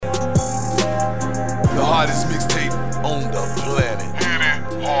hottest mixtape on the planet. Henney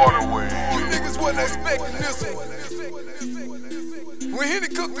Hardaway. You niggas wasn't expecting this one. When Henney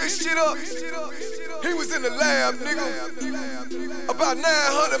cooked this shit up, he was in the lab, nigga. About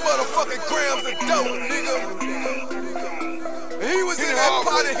 900 motherfucking grams of dope, nigga. And he was in that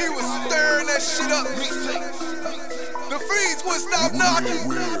pot and he was stirring that shit up. The fiends wouldn't stop knocking.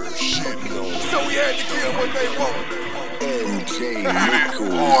 So we had to give them what they wanted. Henney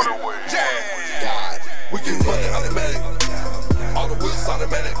Hardaway. Yeah. We get money automatic. All the whips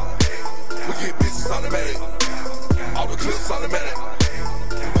automatic. We get bitches automatic. All the clips automatic.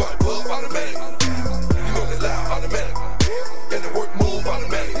 Pipe up automatic. You know they loud automatic. And the work move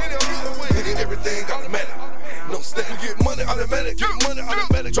automatic. Nigga, everything automatic. No step. We get money automatic. Get money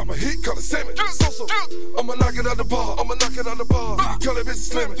automatic. Drop a hit, call it salmon. So. I'ma knock it out the bar. You can call it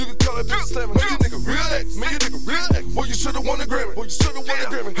bitch slamming. Man, you nigga real X. Boy, you should've won the Grammy. Heard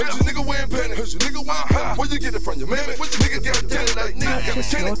your nigga wearing panties. Where you get it from? Your mammy? Nigga got it like nigga got a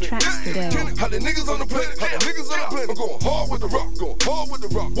cannon. How the niggas on the planet? I'm going hard with the rock.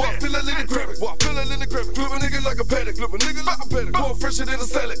 Boy, I feel that in the gravity. Flip a nigga like a paddock. Boy, fresher than a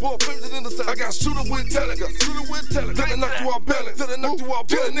salad. I got shooter with talent. Till I knock you out balance. Till the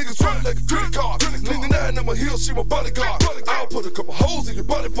niggas run like a credit card. 99 on my heel, she my bodyguard. I'll put a couple holes in your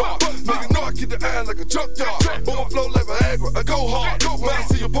body part. Nigga know I keep the iron like a junkyard. But my flow like Viagra, I go hard. When I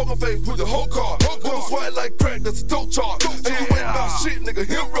see your poker face, put your whole card. Don't sweat like crack, that's a dope charge. And you ain't about shit, nigga,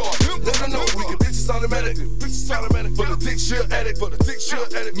 him raw. Let them know we get bitches automatic. For the dick shit addict.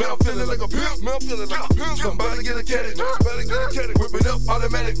 Man, I'm feeling like a pimp. Somebody get a caddy. Whip it up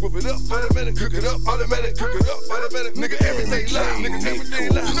automatic. Cook it up automatic. Nigga, everything live. You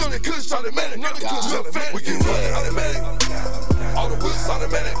know that kush automatic. We get money automatic. All the whips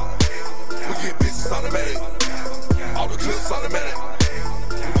automatic. We get bitches automatic. All the clips automatic.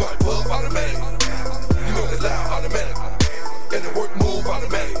 Pipe up automatic. You know they loud automatic. And the work move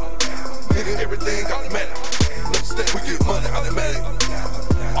automatic. Nigga, everything automatic. No step. We get money automatic.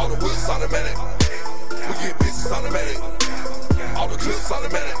 All the whips automatic. We get bitches automatic. All the clips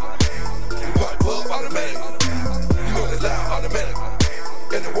automatic. Pipe up automatic. You know they loud automatic.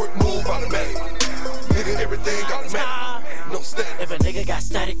 And the work move automatic. Nigga, everything automatic. No step. If a nigga got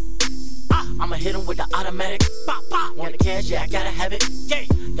static, I'ma hit him with the automatic. Want the cash, yeah, I gotta have it.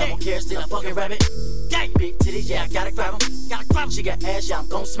 Got more cash than a fucking rabbit. Big titties, yeah, I gotta grab 'em. She got ass, yeah, I'm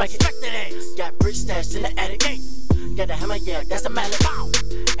gon' smack it. Got bricks stashed in the attic. Got the hammer, yeah, that's the mallet.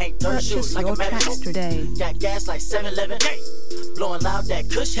 Ain't third shoes like a mallet. Got gas like 7-Eleven. Blowing loud, that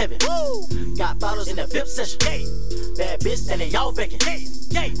kush heaven. Got bottles in the VIP session. Bad bitch, and they y'all begging.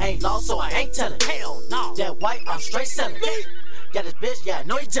 Ain't lost, so I ain't telling. Hell no. That white, I'm straight selling. Got this bitch, yeah, I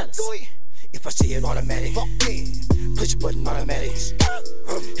know he jealous. If I see it automatic, push a button automatic.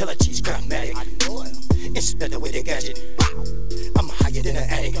 Hella cheese craftmatic. Inspector with a gadget. I'm higher than an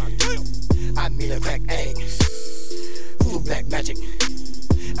addict. I mean a crack addict. Voodoo black magic.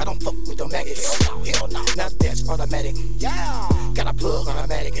 I don't fuck with the maggots. Hell no. Now that's automatic. Got a plug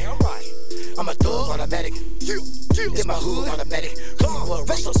automatic. I'm a thug automatic. In my hood automatic.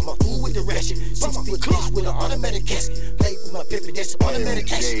 Restless, I'm a fool with the ratchet. 6 feet close with an automatic casket. Play with my pimpin', that's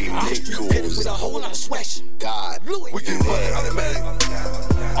automatic action. Pitted with a whole lot of swash. We get money automatic.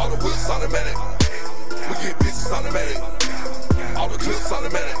 All the whips automatic. We get bitches automatic. All the clips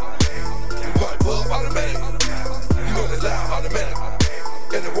automatic. Pipe up automatic. You know they loud automatic.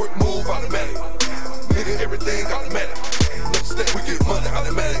 And the work move automatic. Nigga, everything automatic. No step. We get money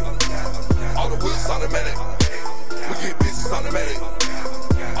automatic. All the whips automatic. We get bitches automatic.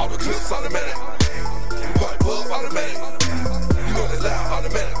 All the clips automatic. Pipe up automatic. You know they loud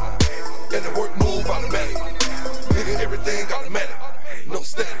automatic. And the work move automatic. Nigga, everything automatic. No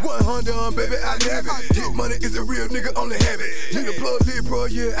step. 100, baby, I love it. Get money is a real nigga on the habit. Nigga plug it, bro,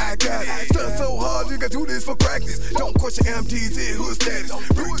 yeah, I got it. Stunt so hard, nigga, do this for practice. Don't question MTZ, hood status.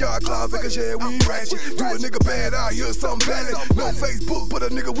 Brickyard closet, cause yeah, we ratchet. Do a nigga bad out here, something bad. No Facebook, but a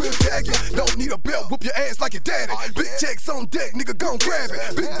nigga will tag you. Don't need a belt, whoop your ass like your daddy. Big checks on deck, nigga, gon' grab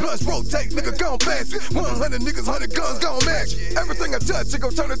it. Big blunts rotate, nigga, gon' pass it. 100 niggas, 100 guns, gon' match it. Everything I touch, it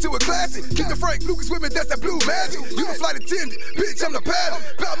gon' turn into a classic. Keep the Frank Lucas with me, that's that blue magic. You the flight attendant, bitch, I'm the pilot.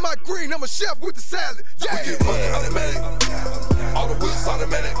 About my green, I'm a chef with the salad. Yeah. We get money automatic. All the whips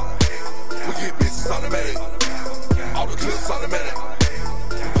automatic. We get bitches automatic. All the clips automatic.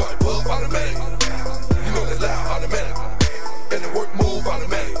 Pipe up automatic. You know they loud automatic. And the work move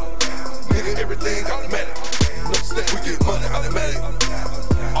automatic. Nigga, everything automatic. No step. We get money automatic.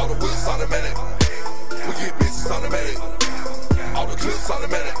 All the whips automatic. We get bitches automatic. All the clips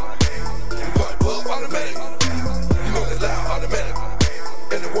automatic. Pipe up automatic. You know they loud automatic.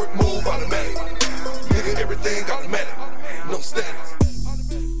 And the work move automatic. Nigga, everything automatic, no status.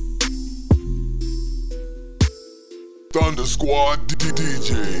 Thunder Squad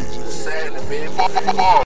DJs. Sad, man.